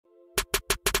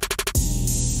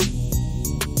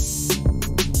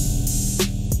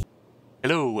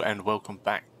Hello and welcome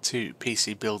back to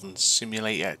PC Building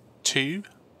Simulator 2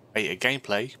 Beta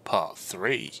Gameplay Part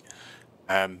 3.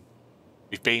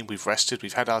 We've rested,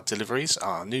 we've had our deliveries,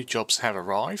 our new jobs have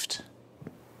arrived.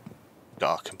 We've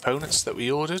got our components that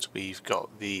we ordered, we've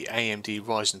got the AMD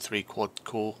Ryzen 3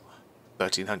 quad-core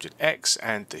 1300X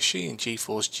and the Shein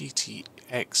GeForce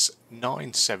GTX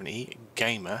 970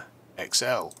 Gamer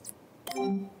XL.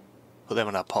 Put them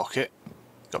in our pocket.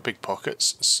 Got big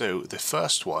pockets. So the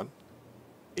first one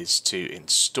is to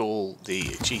install the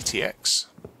GTX.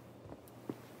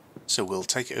 So we'll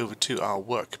take it over to our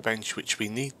workbench, which we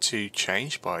need to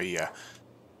change by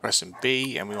pressing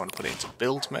B, and we want to put it into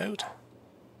build mode.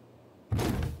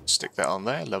 Stick that on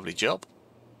there, lovely job.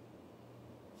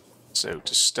 So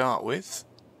to start with,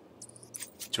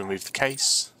 to remove the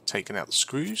case, taking out the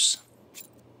screws.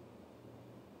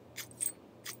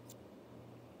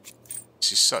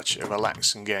 This is such a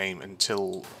relaxing game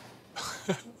until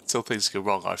until things go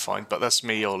wrong, I find, but that's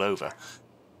me all over.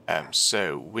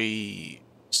 So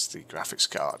it's the graphics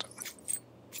card.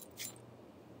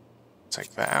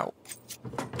 Take that out.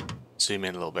 Zoom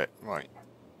in a little bit. Right.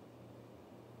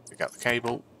 Take out the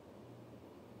cable.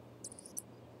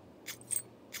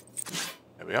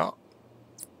 There we are.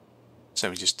 So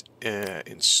we just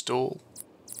install.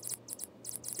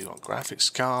 We want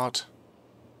graphics card.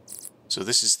 So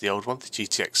this is the old one, the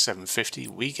GTX 750.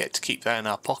 We get to keep that in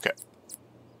our pocket.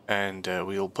 And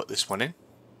we'll put this one in.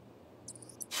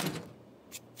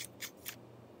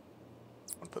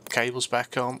 I'll put the cables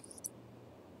back on.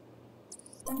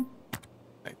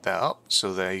 Make that up.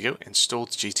 So there you go, installed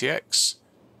the GTX.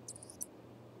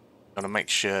 Gotta make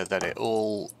sure that it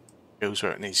all goes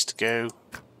where it needs to go.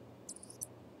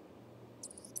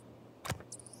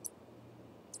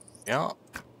 Yeah.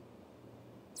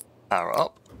 Power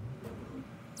up.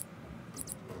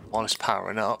 While it's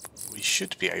powering up, we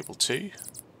should be able to.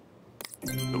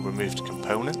 We'll remove the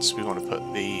components. We want to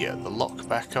put the lock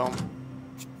back on.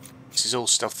 This is all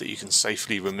stuff that you can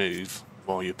safely remove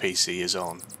while your PC is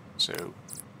on. So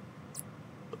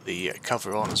put the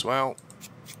cover on as well.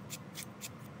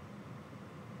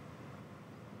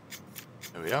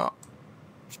 There we are.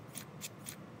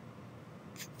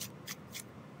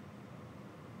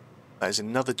 That is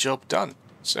another job done.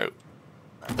 So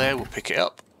there, we'll pick it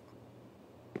up.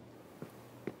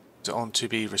 On to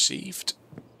be received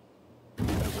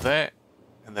over there,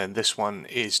 and then this one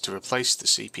is to replace the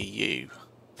CPU,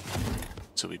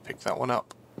 so we pick that one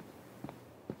up.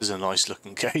 This is a nice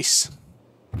looking case.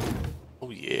 Oh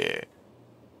yeah,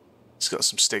 it's got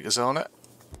some stickers on it.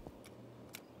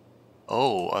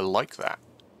 Oh, I like that.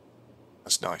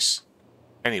 That's nice.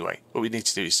 Anyway, what we need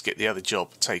to do is get the other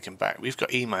job taken back. We've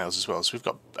got emails as well, so we've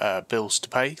got bills to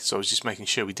pay, so I was just making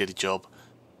sure we did a job,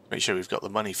 make sure we've got the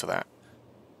money for that.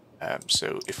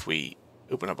 So if we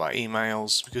open up our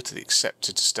emails, we go to the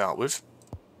accepted to start with.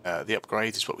 The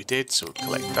upgrade is what we did, so we'll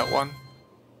collect that one.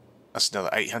 That's another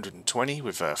 820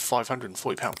 with a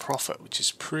 £540 profit, which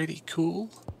is pretty cool.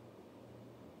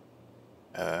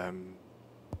 Delete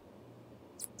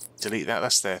that,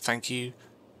 that's there, thank you.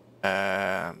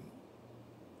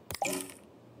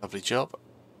 Lovely job.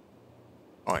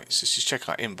 Alright, so let's just check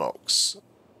our inbox.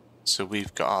 So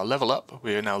we've got our level up,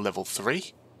 we are now level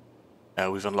 3.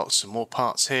 We've unlocked some more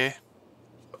parts here.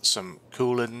 We've got some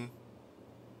cooling.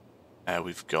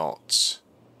 We've got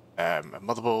a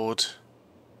motherboard.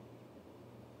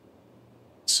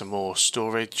 Some more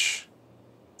storage.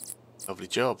 Lovely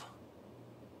job.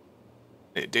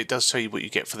 It does tell you what you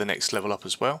get for the next level up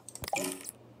as well.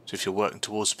 So if you're working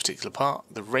towards a particular part.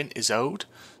 The rent is owed.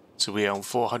 So we own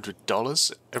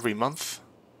 $400 every month.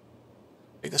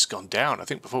 I think that's gone down. I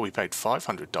think before we paid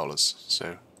 $500.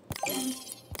 So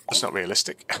that's not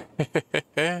realistic.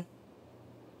 If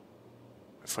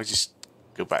I just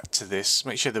go back to this,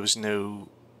 make sure there was no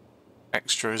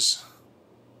extras.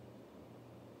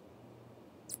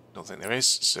 Don't think there is,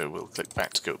 so we'll click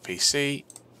back to go to PC.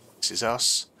 This is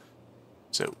us.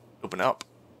 So open up.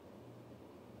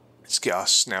 Let's get our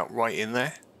snout right in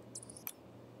there.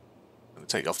 I'm going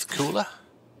to take off the cooler.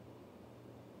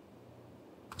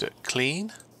 Do it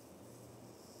clean.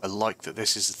 I like that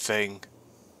this is the thing.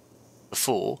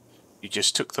 Before, you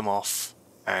just took them off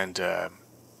and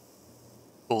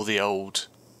all the old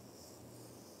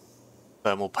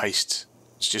thermal paste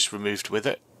was just removed with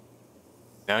it.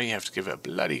 Now you have to give it a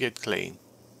bloody good clean.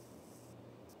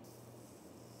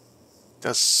 It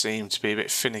does seem to be a bit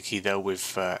finicky though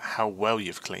with how well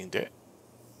you've cleaned it.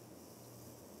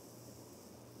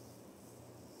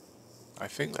 I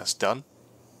think that's done.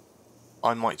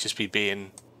 I might just be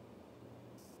being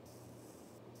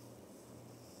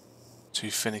too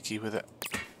finicky with it.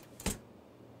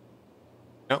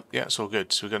 Nope, yeah, it's all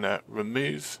good. So we're going to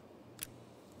remove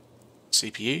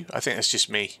CPU. I think that's just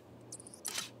me.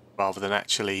 Rather than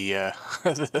actually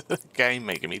the game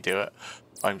making me do it,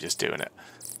 I'm just doing it.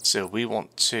 So we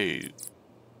want to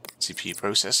CPU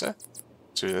processor.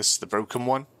 So this is the broken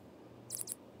one.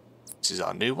 This is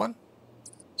our new one.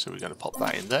 So we're going to pop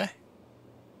that in there.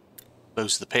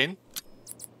 Close the pin.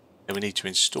 Then we need to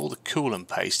install the coolant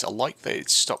paste. I like that it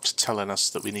stopped telling us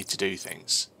that we need to do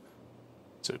things.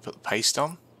 So we put the paste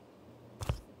on.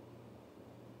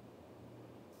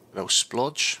 A little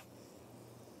splodge.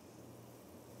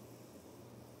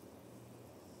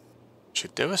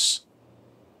 Should do us.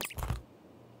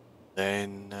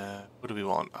 Then what do we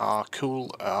want? Our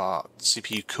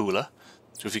CPU cooler.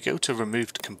 So if you go to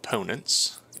removed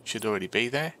components, it should already be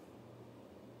there.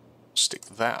 Stick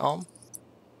that on.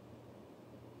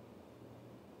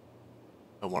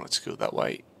 I want it to go that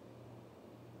way.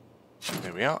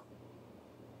 There we are.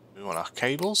 We want our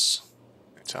cables.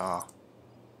 It's our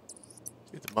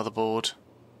the motherboard.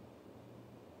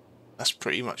 That's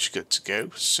pretty much good to go.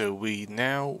 So we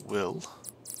now will.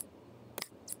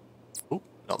 Oh,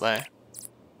 not there.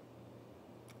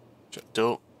 Shut the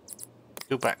door.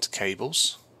 Go back to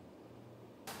cables.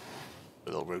 A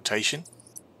little rotation.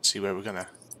 See where we're gonna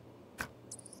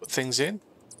put things in.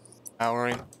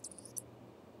 Powering.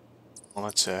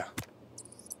 Monitor.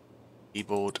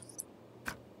 Keyboard.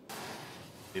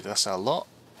 That's our lot.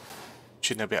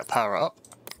 Should now be able to power it up.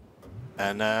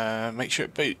 And make sure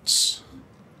it boots.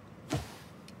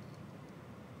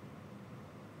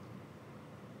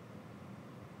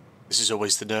 This is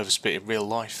always the nervous bit in real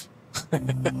life.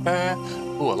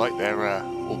 Oh, I like their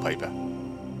wallpaper.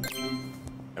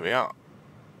 There we are.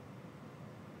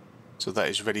 So that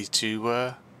is ready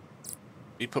to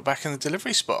be put back in the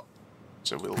delivery spot.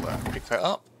 So we'll pick that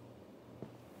up.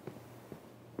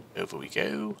 Over we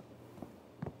go.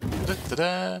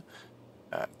 Da-da-da-da.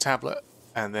 Tablet.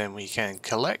 And then we can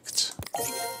collect.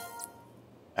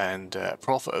 And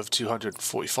profit of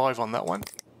 245 on that one.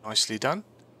 Nicely done.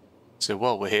 So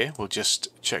while we're here, we'll just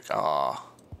check our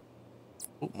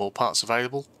more parts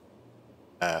available.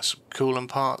 Some coolant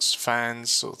parts,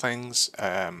 fans, sort of things.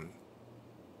 Other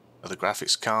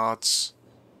graphics cards,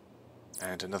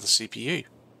 and another CPU.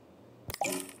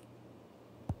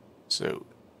 So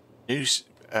new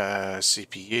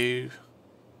CPU.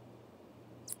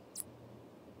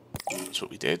 That's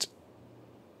what we did.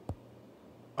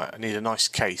 Right, I need a nice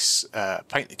case.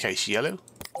 Paint the case yellow.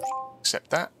 Accept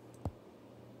that.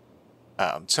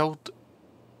 I'm told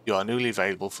you are newly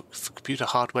available for computer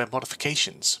hardware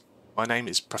modifications. My name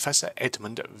is Professor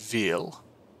Edmund Veal.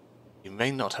 You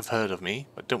may not have heard of me,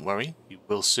 but don't worry, you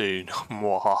will soon.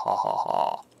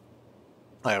 I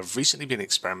have recently been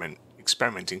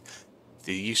experimenting with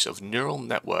the use of neural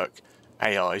network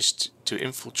AIs to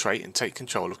infiltrate and take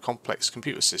control of complex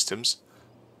computer systems,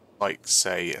 like,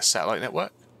 say, a satellite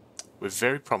network, with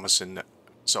very promising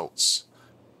results.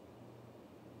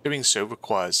 Doing so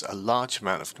requires a large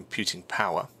amount of computing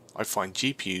power. I find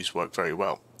GPUs work very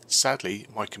well. Sadly,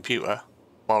 my computer,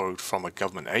 borrowed from a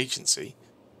government agency,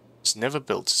 was never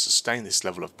built to sustain this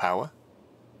level of power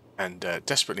and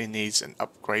desperately needs an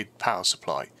upgrade power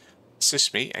supply.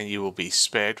 Assist me and you will be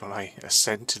spared when I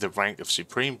ascend to the rank of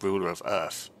Supreme Ruler of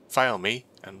Earth. Fail me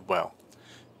and, well,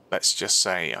 let's just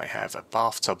say I have a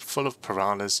bathtub full of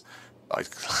piranhas that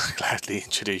I'd gladly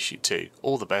introduce you to.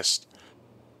 All the best,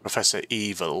 Professor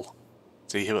Evil.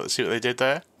 See what they did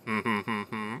there?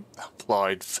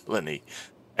 Applied villainy.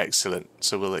 Excellent.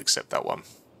 So we'll accept that one.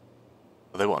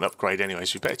 Well, they want an upgrade anyway,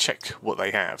 so we better check what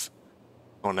they have.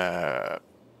 On a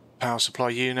power supply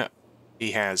unit,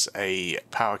 he has a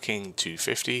Power King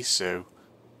 250, so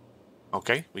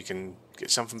okay, we can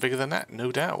get something bigger than that,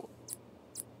 no doubt.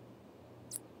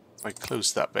 I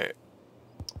closed that bit.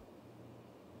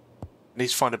 I need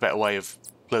to find a better way of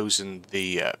closing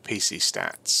the PC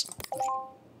stats.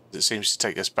 It seems to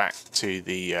take us back to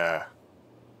the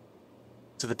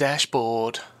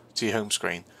dashboard, to your home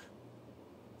screen.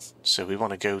 So we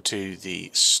want to go to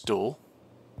the store.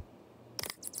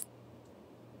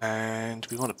 And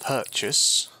we want to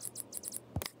purchase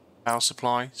power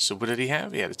supply. So what did he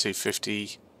have? He had a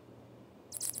 250.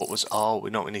 What was we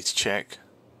need to check.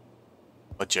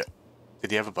 Budget.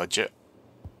 Did he have a budget?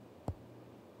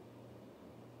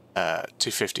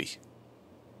 250.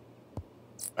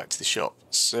 Back to the shop.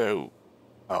 So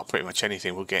pretty much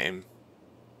anything will get him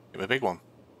a big one.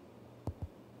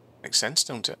 Makes sense,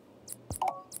 don't it?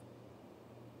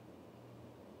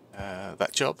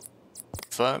 That job.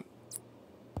 Firm.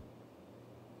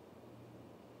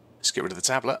 Let's get rid of the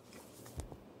tablet.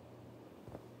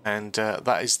 And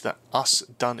that is us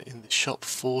done in the shop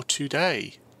for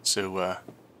today. So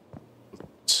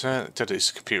turn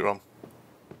this computer on.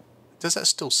 Does that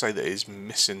still say that it's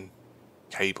missing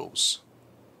cables?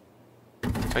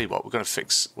 Tell you what, we're going to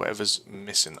fix whatever's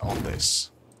missing on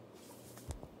this.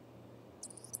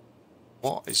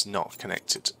 What is not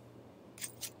connected?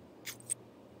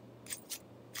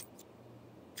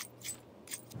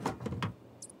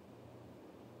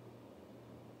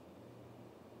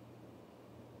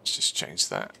 Let's just change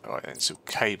that. Alright then, so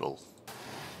cable.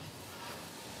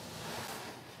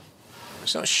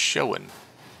 It's not showing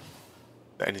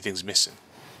that anything's missing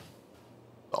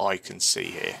that I can see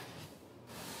here.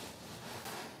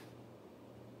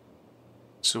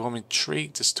 So I'm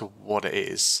intrigued as to what it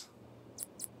is.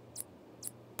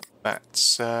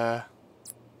 That's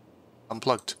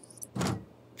unplugged.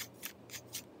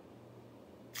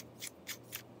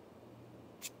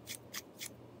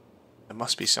 There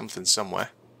must be something somewhere.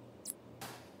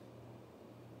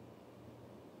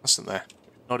 Wasn't there?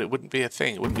 If not, it wouldn't be a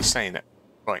thing. It wouldn't be saying it.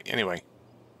 Right, anyway.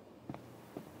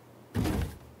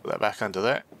 Put that back under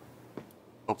there.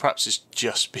 Or perhaps it's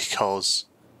just because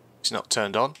it's not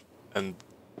turned on and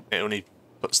it only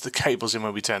puts the cables in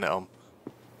when we turn it on.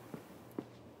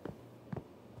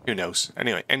 Who knows?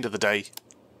 Anyway, end of the day,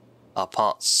 our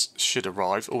parts should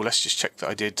arrive. Oh, let's just check that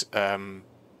I did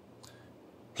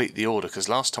complete the order, because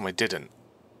last time I didn't.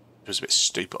 It was a bit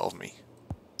stupid of me.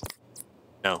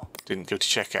 No, didn't go to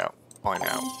checkout. Fine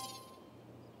now.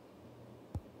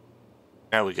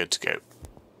 Now we're good to go.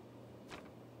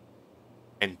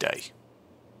 End day.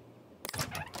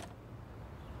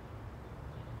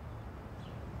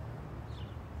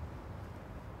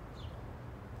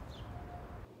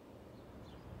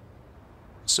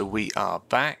 So we are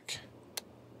back.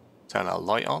 Turn our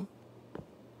light on.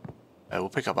 We'll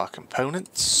pick up our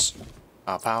components,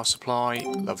 our power supply.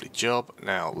 Lovely job.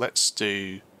 Now let's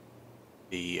do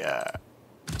the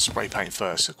spray paint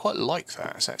first. I quite like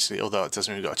that. It's actually, although it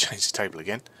doesn't mean we've got to change the table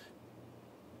again.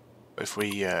 But if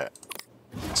we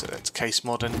so that's case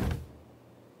modern.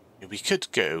 We could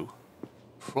go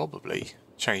probably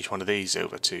change one of these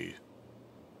over to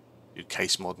do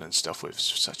case modern and stuff with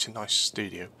such a nice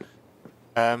studio.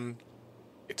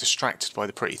 Get distracted by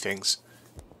the pretty things.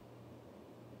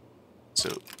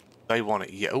 So they want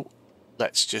it. Yeah. Oh,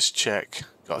 let's just check.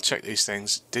 Got to check these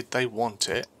things. Did they want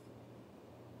it?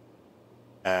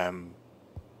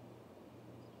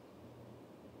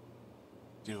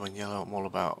 Do one yellow. I'm all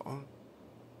about.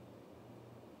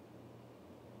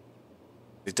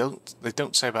 They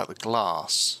don't say about the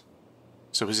glass.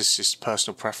 So is this just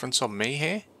personal preference on me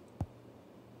here?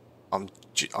 I'm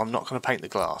not going to paint the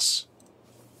glass.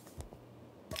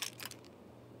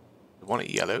 I want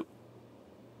it yellow.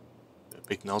 A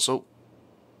big nozzle.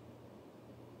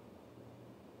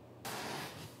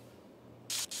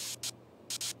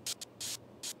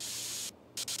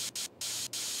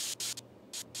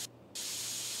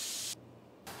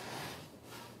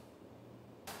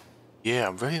 Yeah,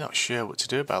 I'm really not sure what to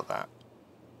do about that.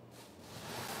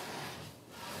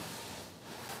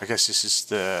 I guess this is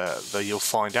the you'll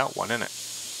find out one, isn't it?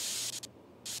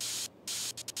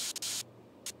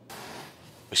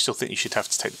 I still think you should have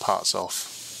to take the parts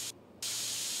off.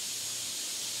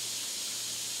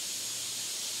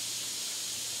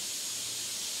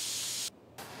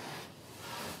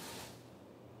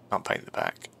 Can't paint the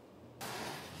back.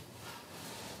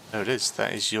 There it is.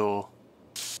 That is your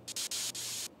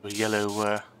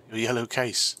yellow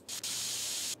case.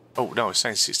 Oh no, it's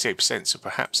saying 68%, so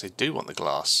perhaps they do want the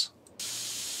glass.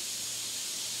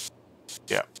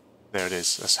 Yeah, there it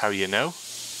is. That's how you know.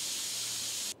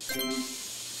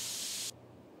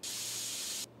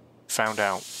 Found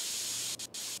out.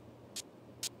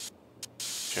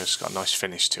 Just got a nice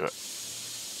finish to it.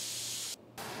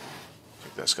 I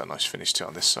think that's got a nice finish to it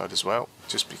on this side as well,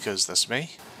 just because that's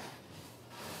me.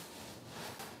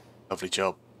 Lovely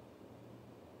job.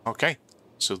 Okay,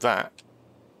 so that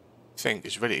thing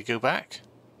is ready to go back.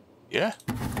 Yeah,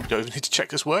 don't even need to check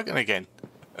this working again.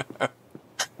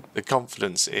 The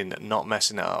confidence in not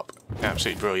messing it up,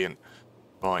 absolutely brilliant.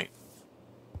 Right.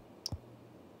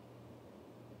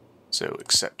 So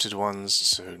accepted ones,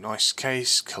 so nice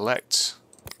case, collect.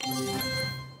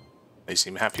 They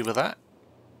seem happy with that.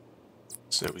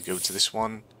 So we go to this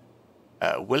one.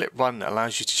 Will it run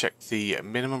allows you to check the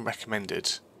minimum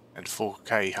recommended and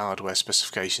 4K hardware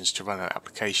specifications to run an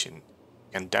application.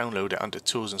 You can download it under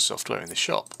tools and software in the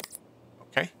shop.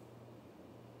 Okay.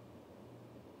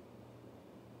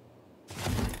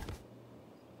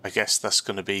 I guess that's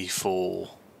going to be for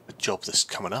a job that's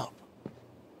coming up.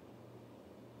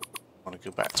 Want to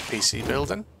go back to PC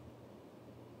building?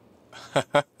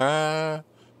 I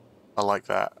like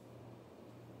that.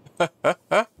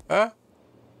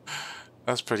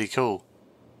 That's pretty cool.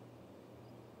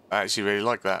 I actually really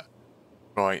like that.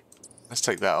 Right, let's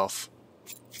take that off.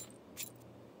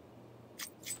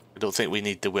 I don't think we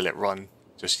need the will it run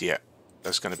just yet.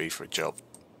 That's going to be for a job.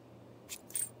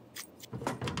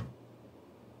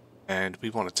 And we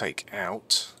want to take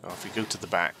out, oh, if we go to the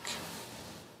back,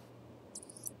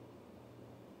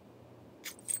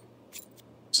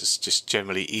 it's just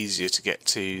generally easier to get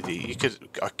to the,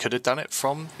 I could have done it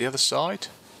from the other side,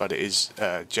 but it is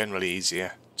generally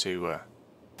easier to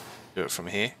do it from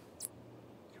here.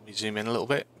 Can we zoom in a little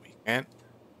bit? We can.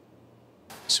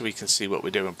 So we can see what we're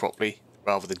doing properly,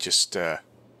 rather than just through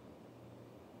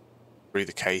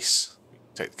the case. We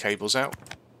can take the cables out.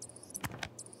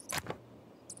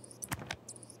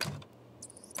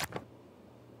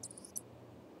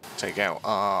 Take out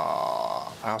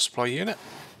our power supply unit.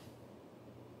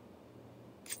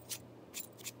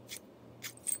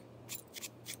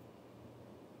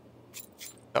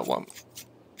 That one.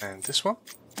 And this one.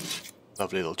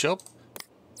 Lovely little job.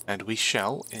 And we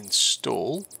shall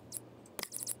install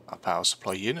our power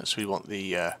supply unit. So we want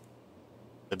the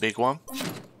big one.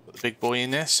 Put the big boy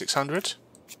in there, 600.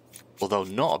 Although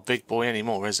not a big boy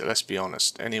anymore, is it? Let's be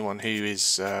honest. Anyone who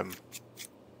is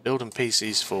building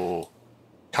PCs for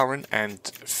current and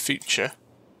future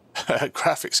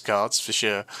graphics cards, for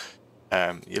sure,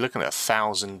 you're looking at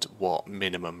 1,000 watt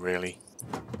minimum, really.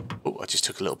 Oh, I just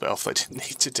took a little bit off that I didn't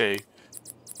need to do.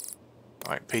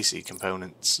 Right, PC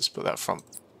components. Let's put that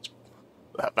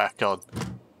put that back on.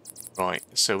 Right,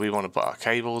 so we want to put our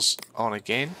cables on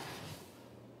again.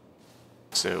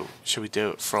 So, should we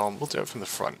do it from... We'll do it from the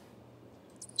front.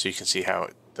 So you can see how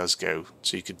it does go.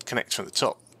 So you could connect from the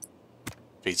top.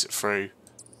 Feeds it through.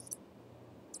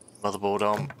 Motherboard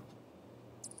on.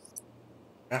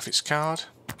 Graphics card.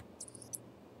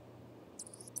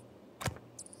 I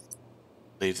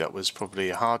believe that was probably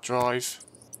a hard drive.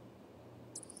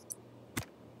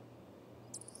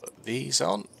 Put these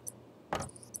on.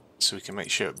 So we can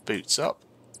make sure it boots up.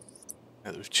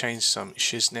 Now that we've changed some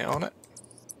shiznit on it.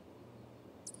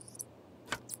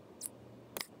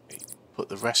 Put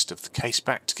the rest of the case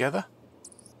back together.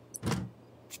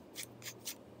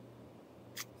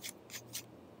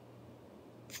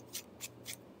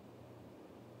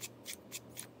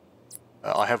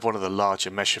 I have one of the larger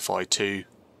Meshify 2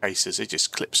 cases. It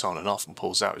just clips on and off and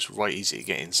pulls out. It's right easy to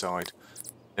get inside.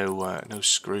 No, no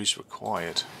screws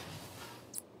required.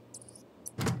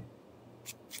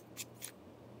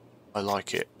 I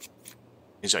like it.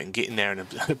 Means I can get in there and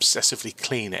obsessively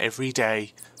clean it every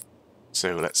day.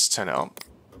 So let's turn it on.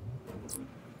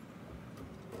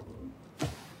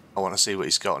 I want to see what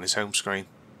he's got on his home screen.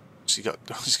 So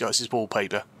he's got his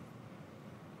wallpaper.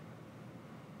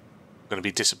 I'm going to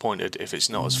be disappointed if it's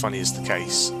not as funny as the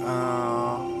case.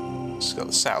 It's got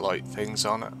the satellite things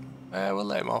on it. We'll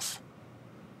let him off.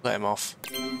 Let him off.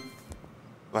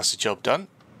 That's the job done.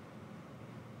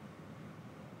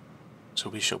 So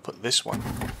we shall put this one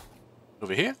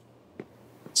over here.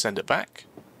 Send it back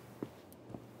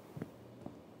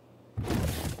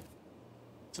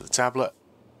to the tablet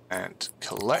and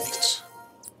collect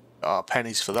our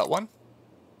pennies for that one.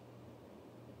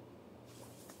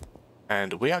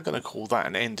 And we are going to call that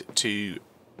an end to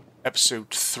episode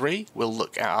 3. We'll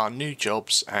look at our new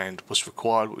jobs and what's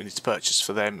required, what we need to purchase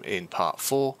for them in part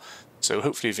 4. So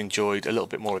hopefully you've enjoyed a little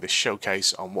bit more of this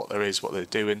showcase on what there is, what they're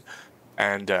doing.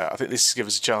 And I think this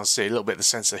gives us a chance to see a little bit of the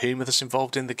sense of humour that's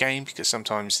involved in the game, because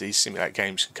sometimes these simulate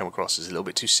games can come across as a little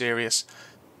bit too serious.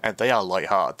 And they are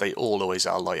light-hearted. They always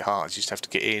are light-hearted. You just have to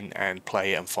get in and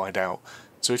play it and find out.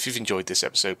 So if you've enjoyed this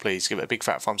episode, please give it a big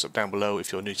fat thumbs up down below.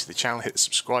 If you're new to the channel, hit the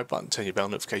subscribe button, turn your bell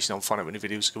notification on, find out when new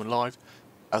videos are going live.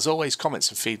 As always, comments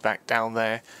and feedback down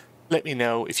there. Let me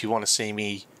know if you want to see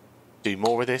me do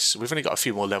more of this. We've only got a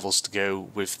few more levels to go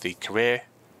with the career.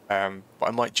 But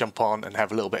I might jump on and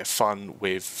have a little bit of fun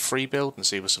with free build and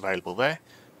see what's available there.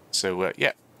 So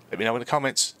yeah, let me know in the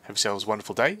comments. Have yourselves a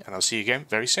wonderful day, and I'll see you again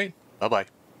very soon. Bye bye.